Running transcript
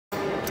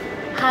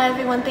Hi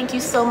everyone, thank you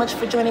so much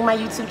for joining my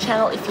YouTube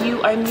channel. If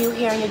you are new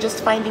here and you're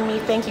just finding me,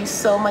 thank you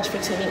so much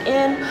for tuning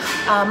in.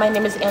 My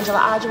name is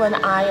Angela.b.adwoa and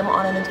I am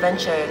on an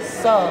adventure.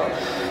 So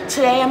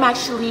today I'm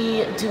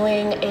actually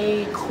doing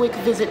a quick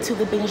visit to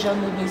the Bin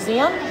Jelmoud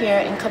Museum here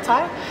in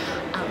Qatar.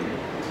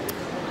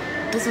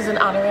 This is in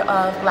honor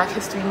of Black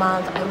History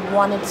Month. I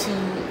wanted to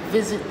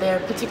visit there,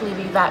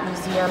 particularly that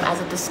museum,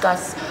 as it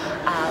discusses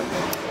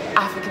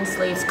African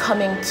slaves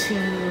coming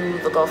to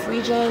the Gulf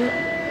region,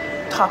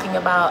 talking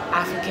about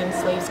African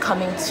slaves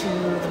coming to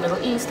the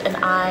Middle East. And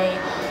I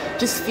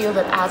just feel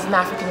that as an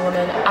African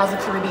woman, as a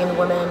Caribbean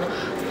woman,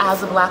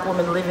 as a Black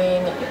woman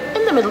living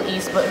in the Middle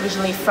East, but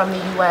originally from the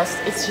US,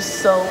 it's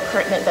just so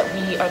pertinent that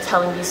we are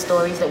telling these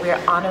stories, that we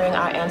are honoring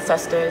our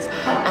ancestors,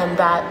 and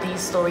that these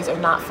stories are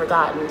not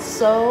forgotten.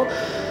 So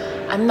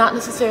I'm not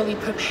necessarily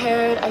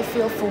prepared, I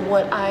feel, for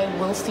what I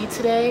will see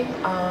today,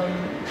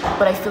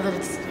 but I feel that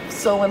it's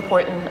so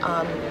important,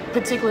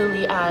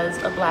 particularly as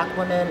a Black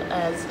woman,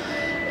 as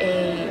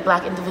a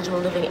Black individual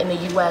living in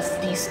the US.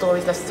 These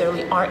stories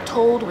necessarily aren't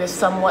told. We're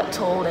somewhat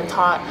told and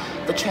taught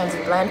the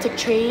transatlantic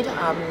trade.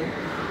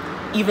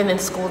 Even in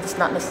schools, it's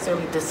not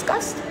necessarily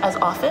discussed as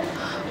often,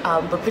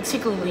 but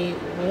particularly,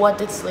 what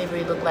did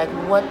slavery look like?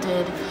 What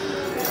did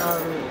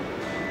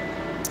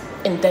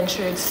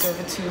indentured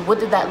servitude, what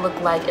did that look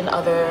like in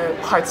other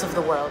parts of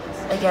the world?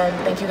 Again,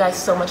 thank you guys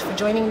so much for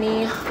joining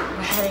me.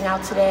 We're heading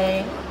out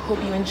today.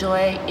 Hope you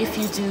enjoy. If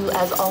you do,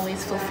 as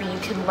always, feel free, you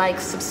can like,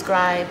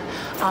 subscribe,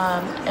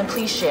 and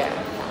please share.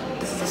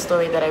 This is a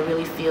story that I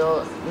really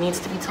feel needs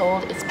to be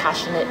told. It's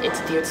passionate,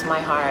 it's dear to my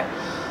heart.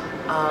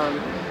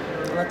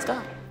 Let's go.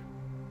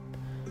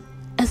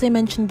 As I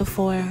mentioned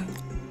before,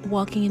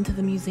 walking into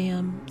the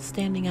museum,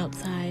 standing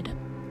outside,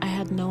 I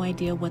had no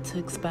idea what to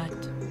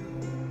expect.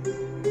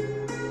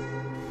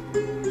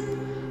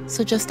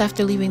 So just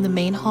after leaving the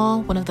main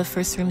hall, one of the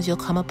first rooms you'll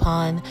come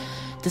upon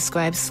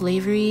describes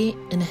slavery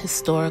in a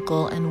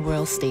historical and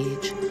world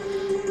stage.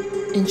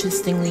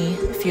 Interestingly,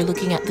 if you're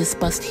looking at this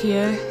bust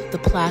here, the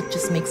plaque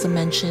just makes a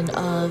mention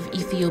of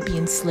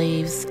Ethiopian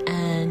slaves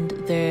and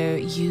their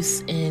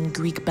use in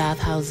Greek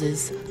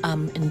bathhouses,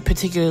 and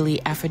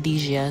particularly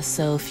Aphrodisia.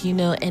 So if you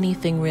know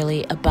anything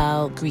really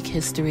about Greek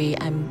history,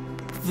 I'm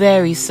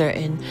very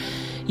certain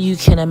you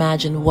can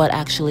imagine what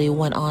actually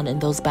went on in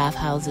those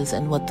bathhouses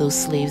and what those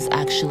slaves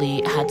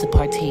actually had to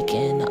partake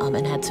in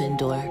and had to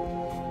endure.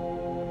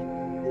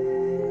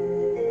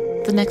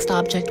 The next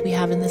object we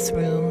have in this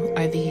room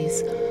are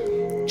these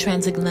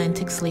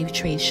transatlantic slave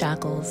trade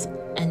shackles.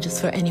 And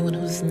just for anyone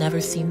who's never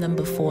seen them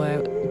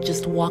before,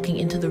 just walking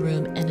into the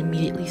room and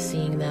immediately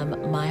seeing them,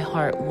 my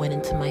heart went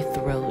into my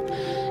throat.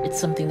 It's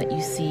something that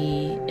you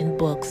see in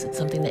books, it's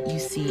something that you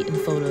see in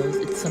photos,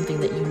 it's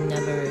something that you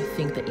never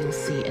think that you'll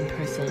see in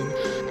person.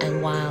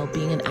 And while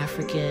being an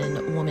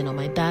African woman on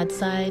my dad's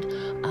side,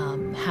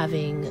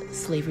 having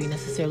slavery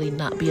necessarily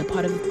not be a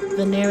part of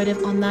the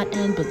narrative on that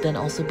end, but then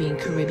also being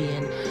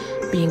Caribbean,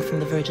 being from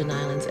the Virgin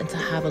Islands, and to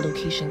have a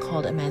location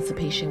called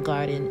Emancipation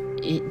Garden,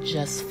 it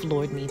just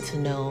floored me to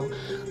know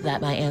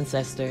that my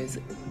ancestors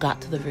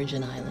got to the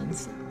Virgin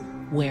Islands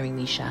wearing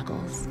these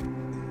shackles.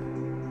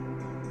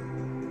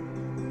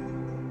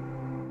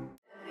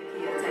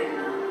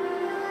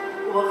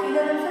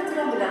 وخلال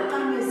الفترة من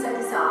القرن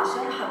السادس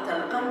عشر حتى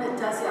القرن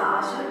التاسع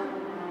عشر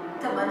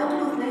تم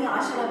نقل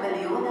 12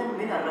 مليونا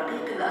من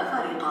الرقيق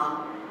الأفارقة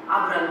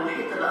عبر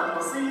المحيط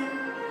الأطلسي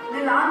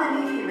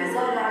للعمل في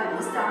مزارع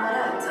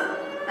المستعمرات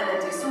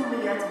التي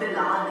سميت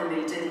بالعالم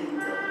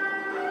الجديد.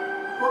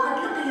 وقد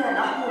لقي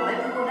نحو 2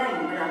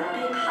 مليون من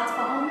الرقيق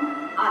حتفهم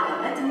على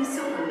متن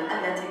السفن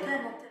التي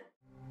كانت.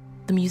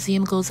 The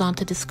museum goes on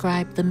to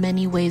describe the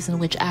many ways in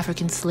which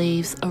African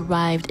slaves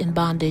arrived in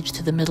bondage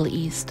to the Middle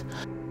East,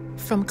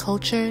 from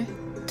culture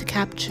to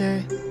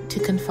capture to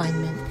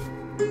confinement.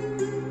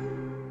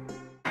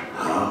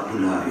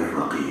 هؤلاء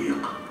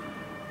الرقيق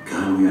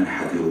كانوا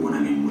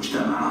ينحدرون من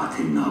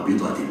مجتمعات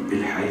نابضة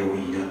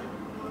بالحيوية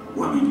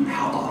ومن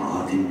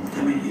حضارات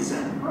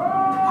متميزة.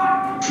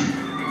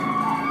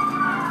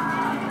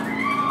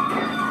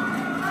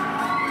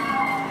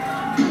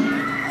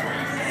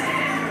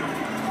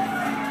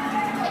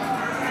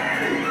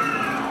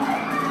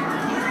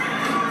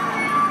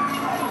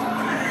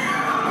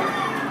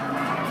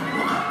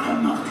 وقد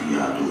تم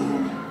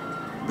اغتيالهم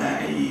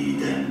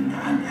بعيدا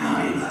عن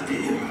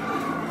عائلاتهم.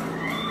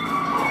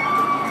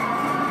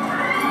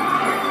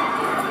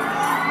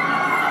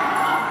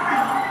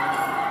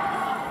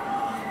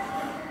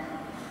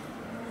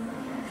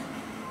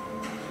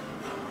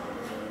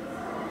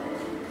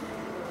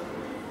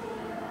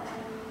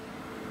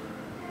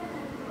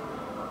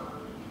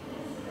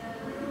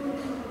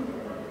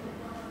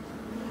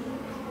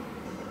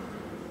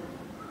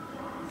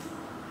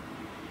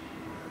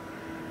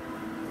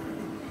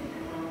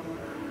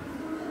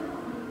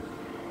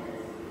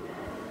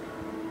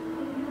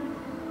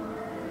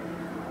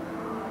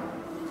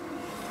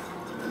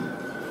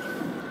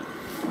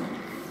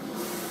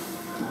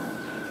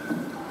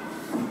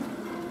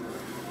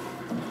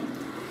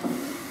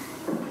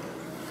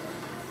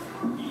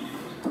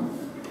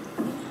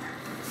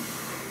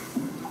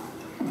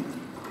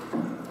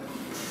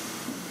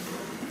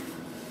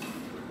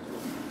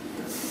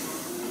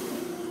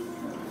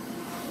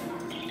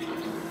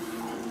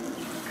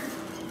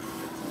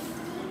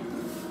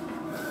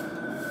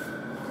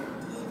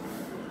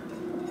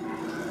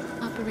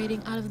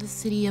 Operating out of the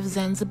city of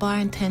Zanzibar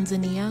in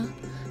Tanzania,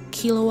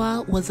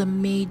 Kilwa was a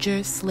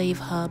major slave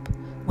hub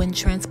when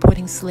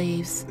transporting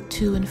slaves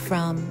to and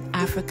from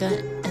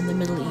Africa and the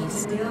Middle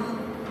East.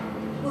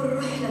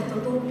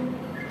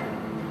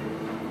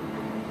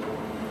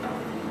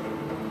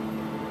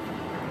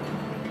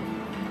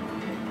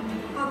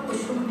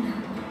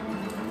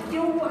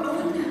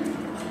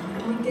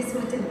 من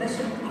كسوة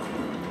البشر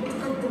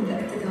وتقدم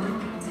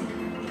الاعتذارات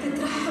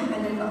تترحم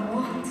على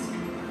الأموات.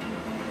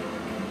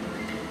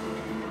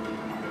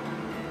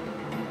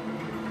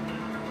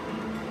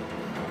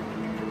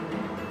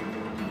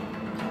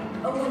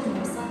 أول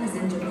ما وصلنا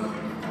زنجبار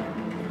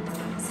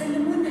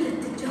سلمونا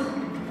للتجار،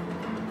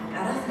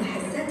 عرفنا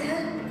حزتها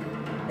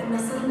إن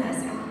صرنا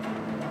أسعار.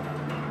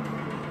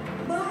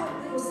 بعد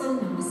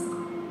وصلنا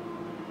مسقط،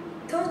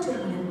 تاجر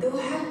من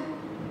الدوحة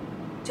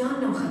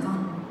جانا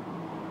وخذانا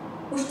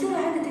واشترى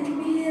عدد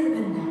كبير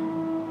منه،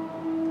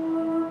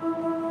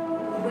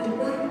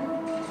 وبالبر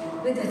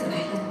بدأت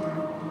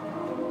رحلتنا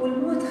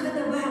والموت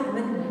خذ بعض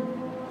منا.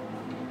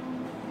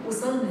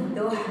 وصلنا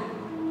الدوحة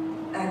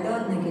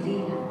أعدادنا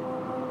قليلة.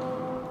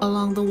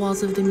 Along the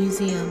walls of the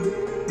museum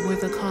were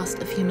the cost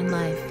of human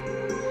life.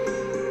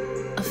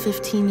 A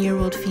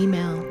 15-year-old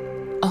female,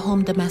 a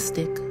home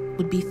domestic,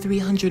 would be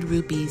 300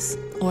 rupees,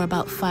 or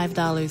about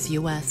 $5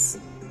 US.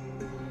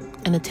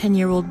 And a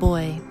 10-year-old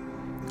boy,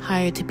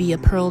 hired to be a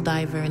pearl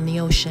diver in the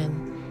ocean,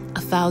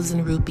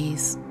 1,000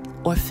 rupees,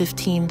 or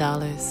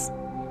 $15,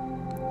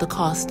 the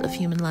cost of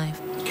human life.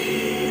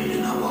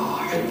 كلنا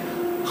واحد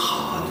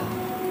خادم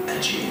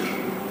أجير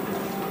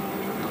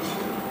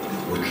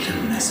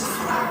وتلمنا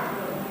سفرة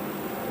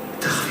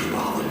تخفي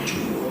بعض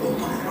الجوع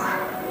ومرة.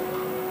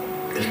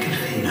 الكل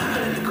فينا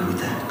على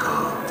القوتة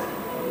كاد،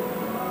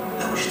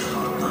 لو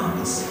اشتغلت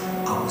ناقص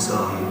أو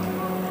زايد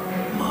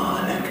ما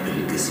لك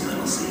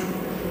بالقسمة نصيب.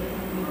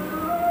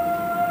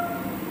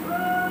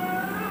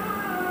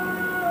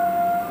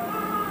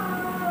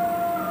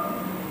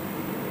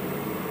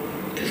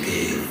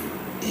 الكيف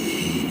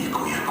يهينك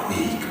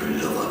ويكويك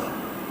باللغة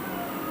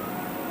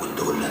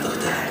والدولة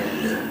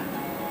تغتحل،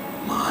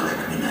 مالك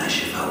منها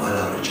شفا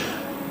ولا رجع،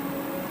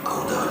 أو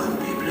دالو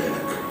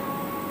بيبلعك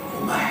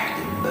وما حد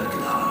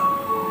بقدره.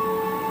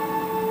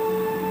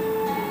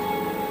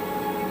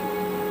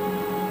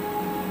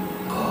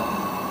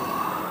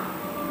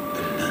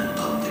 بدنا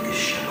نطلق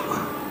الشكوى،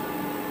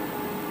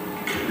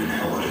 كل من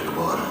حولك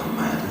بالهم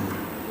معذور،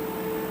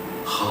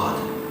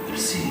 خادم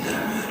السيدة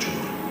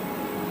مأجور.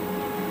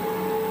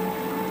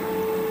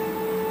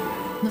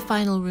 In the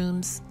final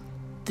rooms,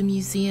 the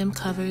museum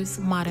covers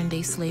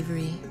modern-day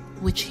slavery,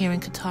 which here in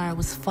Qatar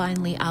was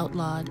finally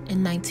outlawed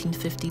in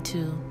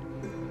 1952.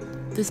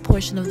 This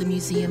portion of the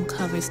museum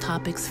covers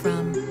topics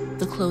from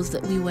the clothes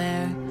that we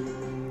wear,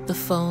 the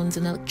phones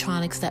and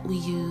electronics that we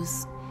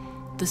use,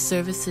 the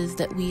services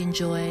that we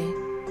enjoy,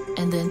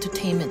 and the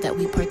entertainment that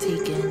we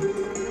partake in.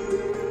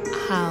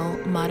 How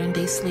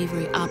modern-day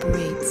slavery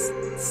operates,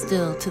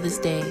 still to this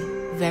day,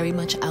 very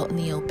much out in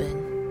the open.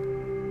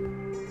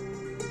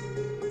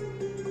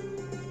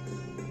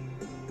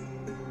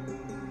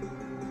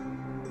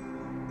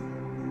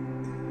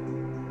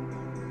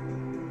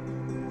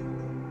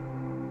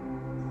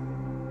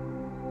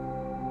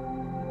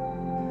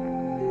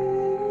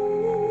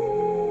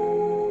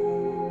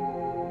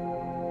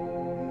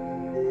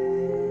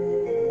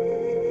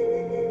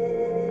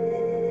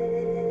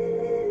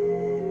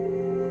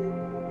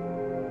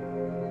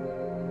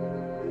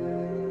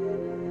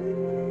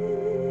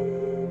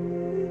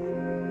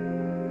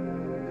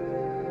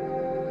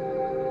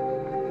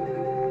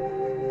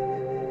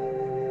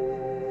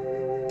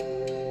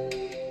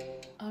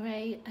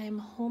 I'm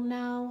home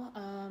now.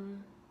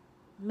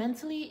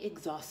 Mentally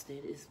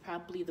exhausted is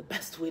probably the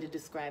best way to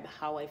describe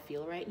how I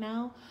feel right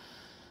now.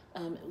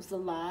 It was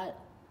a lot.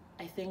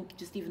 I think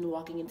just even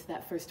walking into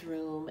that first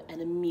room and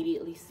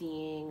immediately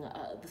seeing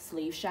the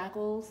slave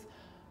shackles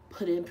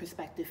put it in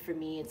perspective for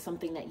me. It's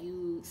something that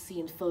you see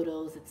in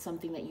photos. It's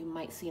something that you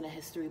might see in a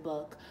history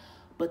book.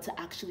 But to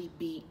actually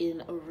be in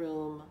a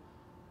room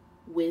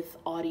with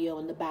audio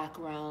in the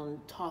background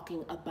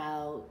talking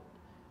about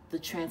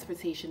the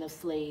transportation of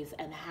slaves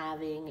and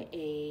having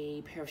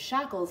a pair of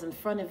shackles in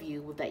front of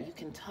you that you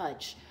can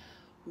touch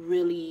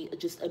really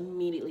just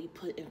immediately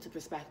put into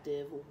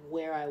perspective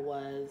where I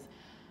was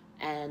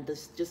and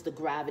just the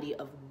gravity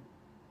of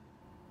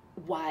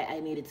why I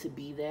needed to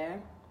be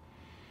there.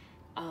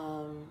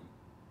 I'm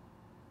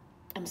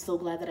so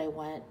glad that I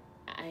went.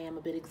 I am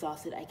a bit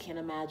exhausted. I can't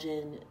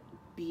imagine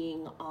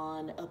being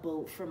on a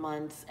boat for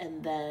months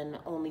and then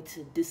only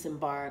to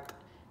disembark,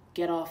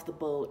 get off the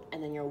boat,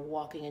 and then you're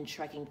walking and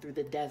trekking through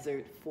the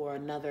desert for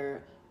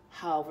another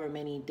however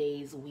many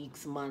days,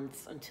 weeks,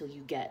 months until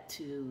you get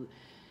to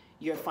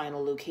your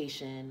final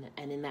location.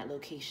 And in that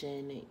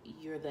location,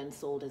 you're then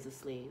sold as a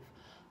slave.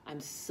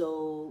 I'm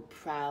so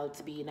proud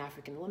to be an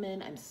African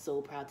woman. I'm so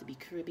proud to be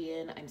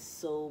Caribbean. I'm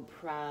so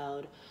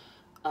proud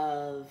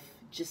of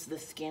just the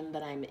skin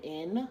that I'm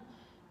in.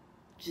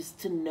 Just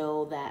to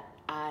know that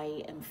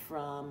I am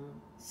from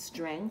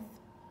strength.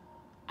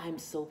 I'm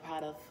so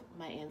proud of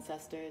my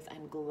ancestors.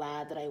 I'm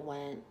glad that I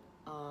went,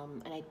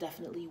 and I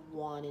definitely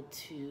wanted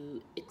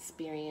to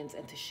experience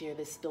and to share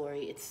this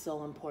story. It's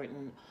so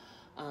important.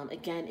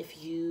 Again,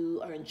 if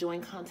you are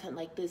enjoying content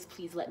like this,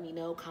 please let me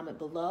know, comment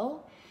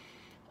below.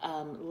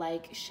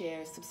 Like,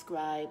 share,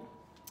 subscribe.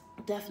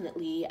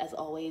 Definitely, as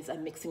always,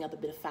 I'm mixing up a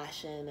bit of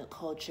fashion,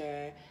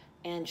 culture,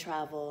 and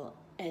travel,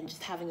 and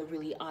just having a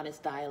really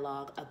honest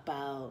dialogue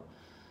about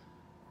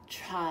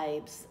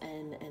tribes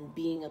and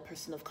being a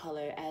person of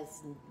color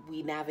as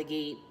we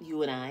navigate,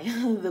 you and I,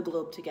 the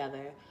globe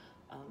together.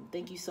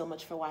 Thank you so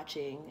much for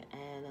watching,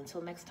 and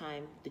until next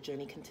time, the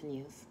journey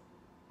continues.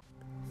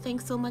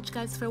 Thanks so much,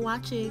 guys, for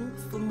watching.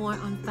 For more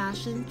on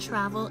fashion,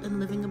 travel, and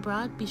living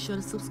abroad, be sure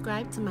to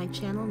subscribe to my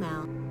channel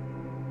now.